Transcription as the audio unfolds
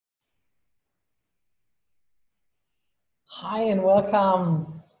Hi and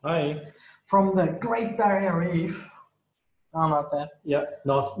welcome Hi. from the Great Barrier Reef. Oh, not that. Yeah,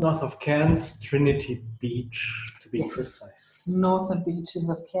 north of Cairns, Trinity Beach, to be precise. Northern beaches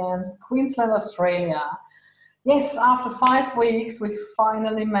of Cairns, Queensland, Australia. Yes, after 5 weeks, we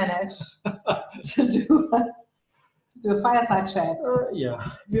finally managed to do a fireside chat.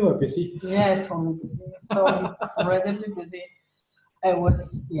 Yeah, we were busy. Yeah, totally busy. So incredibly busy. It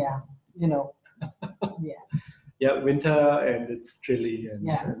was, yeah. Yeah, winter and it's chilly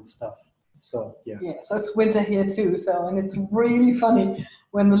and stuff. So yeah. Yeah, so it's winter here too. And it's really funny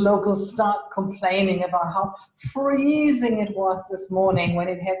when the locals start complaining about how freezing it was this morning when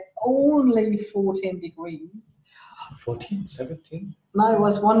it had only 14 degrees. 14, 17? No, it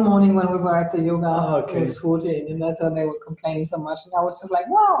was one morning when we were at the yoga. Oh, okay. It was 14, and that's when they were complaining so much. And I was just like,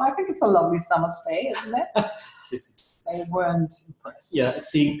 wow, I think it's a lovely summer stay, isn't it? They weren't impressed. Yeah,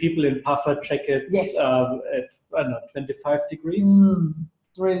 seeing people in puffer jackets at, I don't know, 25 degrees.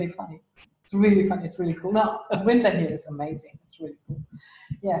 It's really funny. It's really funny. It's really cool. No, winter here is amazing. It's really cool.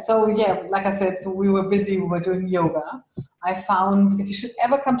 Yeah, so like I said, so we were busy. We were doing yoga. I found, if you should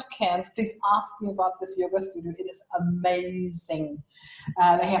ever come to Cairns, please ask me about this yoga studio. It is amazing.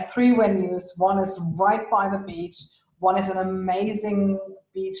 They have 3 venues. One is right by the beach. One is an amazing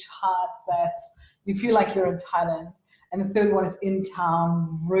beach hut you feel like you're in Thailand. And the third one is in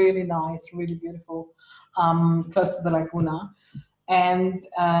town, really nice, really beautiful, close to the Laguna. And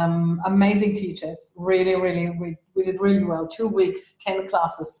amazing teachers, really, we did really well. 2 weeks, 10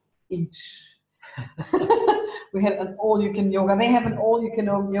 classes each. We had an all-you-can yoga. They have an all-you-can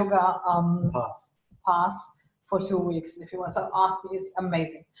yoga pass for 2 weeks if you want. So ask me, it's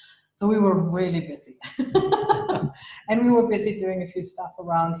amazing. So we were really busy. And we were busy doing a few stuff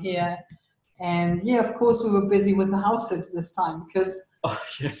around here. And yeah, of course, we were busy with the HouseSitters this time because... Oh,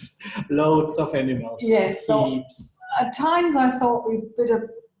 yes. Loads of animals. Yes. So at times I thought we bit a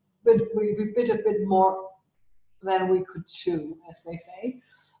bit more than we could chew, as they say.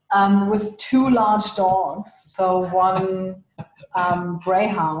 With 2 large dogs. So one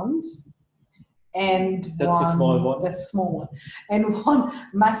greyhound and that's a small one. That's a small one. And one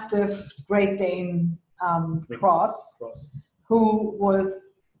Mastiff Great Dane cross.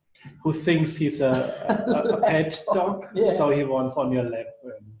 Who thinks he's a pet dog, so he wants on your lap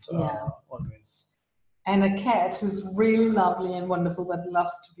and always. And a cat who's really lovely and wonderful, but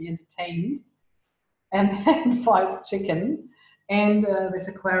loves to be entertained. And then 5 chicken, and this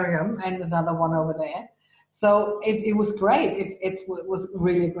aquarium, and another one over there. So it was great. It was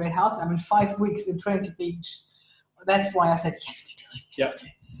really a great house. I mean, 5 weeks in Trinity Beach. That's why I said, yes, we do it. Yes,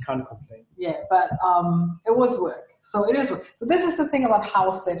 can't complain. Yeah, but it was work. So it is work. So this is the thing about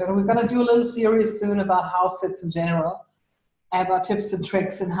house sit, and we're going to do a little series soon about house sits in general, about tips and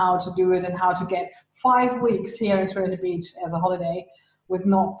tricks and how to do it and how to get 5 weeks here in Trinity Beach as a holiday with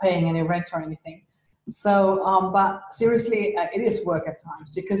not paying any rent or anything. So, but seriously, it is work at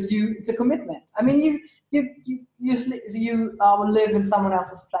times because it's a commitment. I mean, you live in someone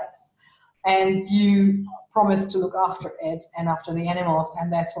else's place, and you promise to look after it and after the animals,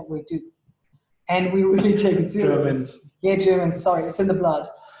 and that's what we do. And we really take it seriously. Germans. Yeah, Germans. Sorry, it's in the blood.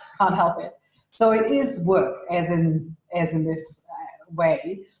 Can't help it. So it is work, as in this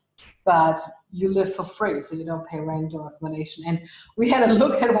way, but you live for free, so you don't pay rent or accommodation. And we had a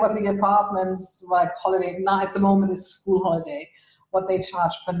look at what the apartments, like holiday, now at the moment it's school holiday, what they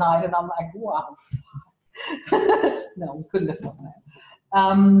charge per night, and I'm like, wow. No, we couldn't afford that.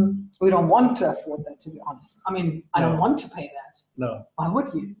 We don't want to afford that, to be honest. I mean, I don't want to pay that. No. Why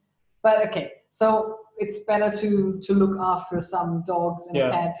would you? But okay, so it's better to look after some dogs and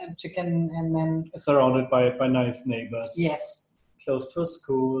cat and chicken, and then surrounded by nice neighbors. Yes. Close to a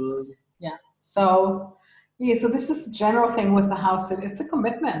school. Yeah. So so this is the general thing with the house. It's a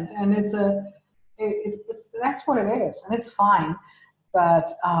commitment, and it's that's what it is, and it's fine. But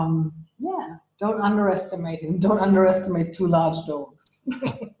don't underestimate him. Don't underestimate 2 large dogs.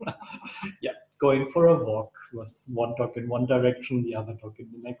 Yeah. Going for a walk with one dog in one direction, the other dog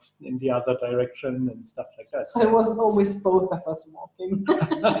in the other direction, and stuff like that. So it wasn't always both of us walking.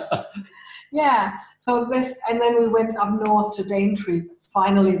 Yeah. So and then we went up north to Daintree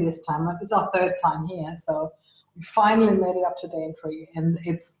finally this time. It's our 3rd time here, so we finally made it up to Daintree, and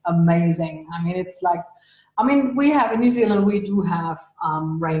it's amazing. I mean, we have in New Zealand, we do have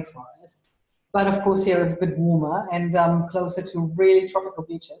rainforest, but of course here it's a bit warmer and closer to really tropical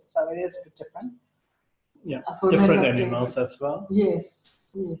beaches, so it is a bit different. Yeah, so different animals as well.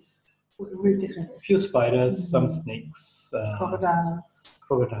 Yes. Really different. A few spiders, some snakes, Crocodiles,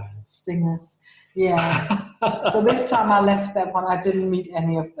 crocodiles. stingers. Yeah. So this time I left that one. I didn't meet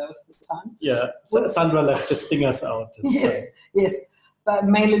any of those this time. Yeah, Sandra left the stingers out this time. Yes, but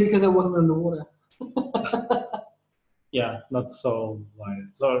mainly because I wasn't in the water. Yeah, not so wild.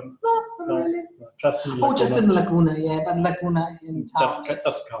 So No, really. no, just in Oh, just Laguna. in Laguna, yeah, but Laguna in town.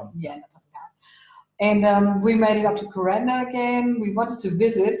 Does count. Yeah, that doesn't count. And we made it up to Coranda again. We wanted to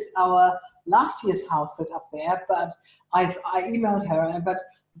visit our last year's house sit up there, but I emailed her. But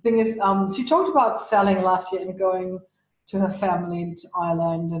the thing is, she talked about selling last year and going to her family to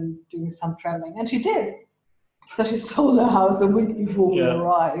Ireland and doing some traveling, and she did. So she sold her house a week before we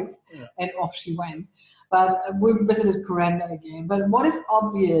arrived, and off she went. But we visited Coranda again. But what is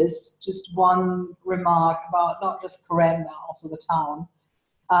obvious, just one remark about not just Coranda, also the town,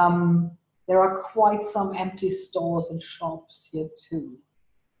 there are quite some empty stores and shops here too.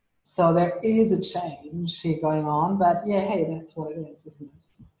 So there is a change here going on, but yeah, hey, that's what it is, isn't it?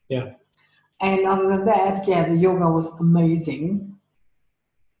 Yeah. And other than that, yeah, the yoga was amazing.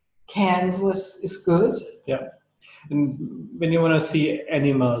 Cairns is good. Yeah. And when you want to see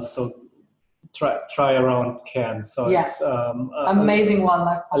animals, so try around Cairns. So it's amazing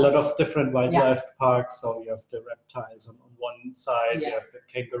wildlife parks. A lot of different wildlife parks. So you have the reptiles on one side, you have the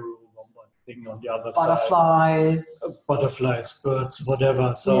kangaroo on one thing on the other side. Butterflies, birds,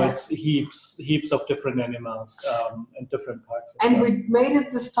 whatever. So it's heaps of different animals and different parks. And we made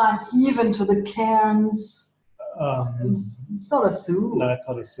it this time even to the Cairns. It's not a zoo. No, it's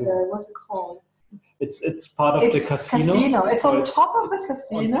not a zoo. What's it called? It's part of the casino. It's on top of the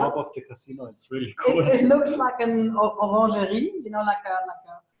casino. On top of the casino, it's really cool. It looks like an orangerie, like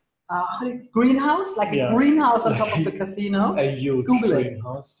a greenhouse, like a greenhouse on top of the casino. A huge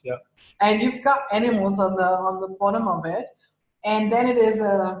greenhouse, yeah. And you've got animals on the bottom of it, and then it is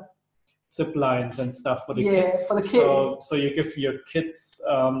a zip lines and stuff for the kids. For the kids. So you give your kids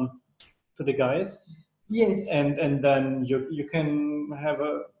to the guys. Yes. And then you can have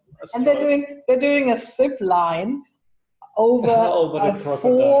and they're doing a zip line over a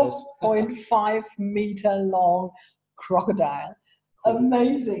 4.5 meter long crocodile. Cool.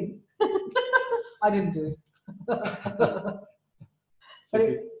 Amazing. I didn't do it. But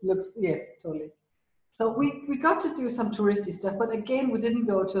it looks, yes, totally. So we got to do some touristy stuff, but again, we didn't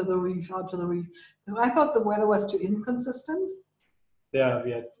go to the reef, because I thought the weather was too inconsistent. Yeah, we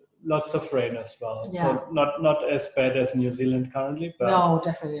had lots of rain as well. Yeah. So not as bad as New Zealand currently, but no,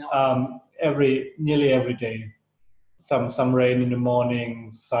 definitely not. Nearly every day, some rain in the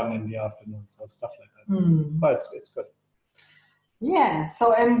morning, sun in the afternoon, so stuff like that. But it's good. Yeah.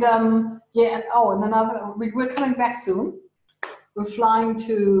 So and another, we're coming back soon. We're flying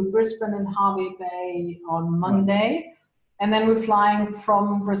to Brisbane and Hervey Bay on Monday, and then we're flying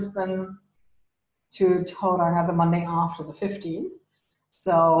from Brisbane to Tauranga the Monday after, the 15th.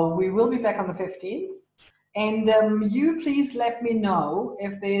 So we will be back on the 15th. And you please let me know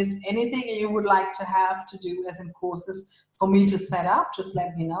if there's anything you would like to have to do as in courses for me to set up. Just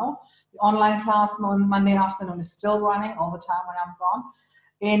let me know. The online class on Monday afternoon is still running all the time when I'm gone.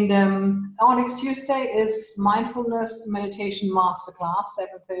 And next Tuesday is mindfulness meditation masterclass,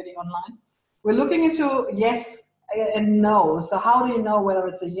 7:30 online. We're looking into yes and no. So how do you know whether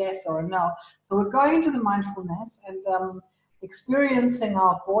it's a yes or a no? So we're going into the mindfulness and experiencing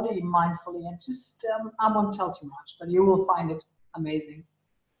our body mindfully, and just I won't tell too much, but you will find it amazing.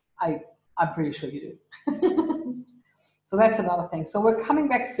 I'm pretty sure you do. So that's another thing. So we're coming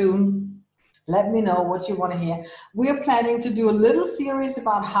back soon. Let me know what you want to hear. We're planning to do a little series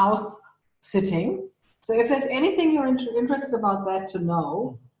about house sitting. So if there's anything you're interested about that to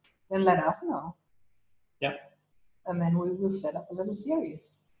know, then let us know. Yeah. And then we will set up a little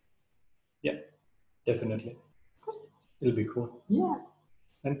series. Yeah, definitely. It'll be cool. Yeah.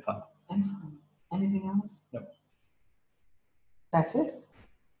 And fun. Anything else? No. That's it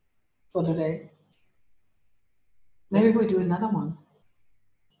for today. Maybe we do another one.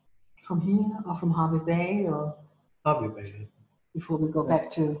 From here or from Hervey Bay or... Hervey Bay. Before we go back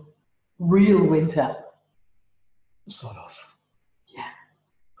to real winter. Sort of. Yeah.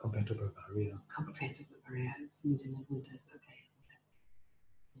 Compared to Bulgaria. New Zealand winter is okay, isn't it?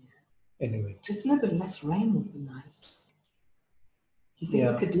 Yeah. Anyway. Just a little bit less rain would be nice. Do you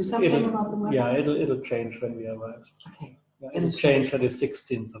think we could do something about the weather? Yeah, it'll change when we arrive. Okay. Yeah, it'll change on the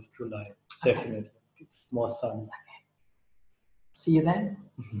 16th of July. Okay. Definitely. More sun. Okay. See you then.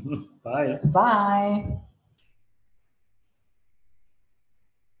 Bye. Bye.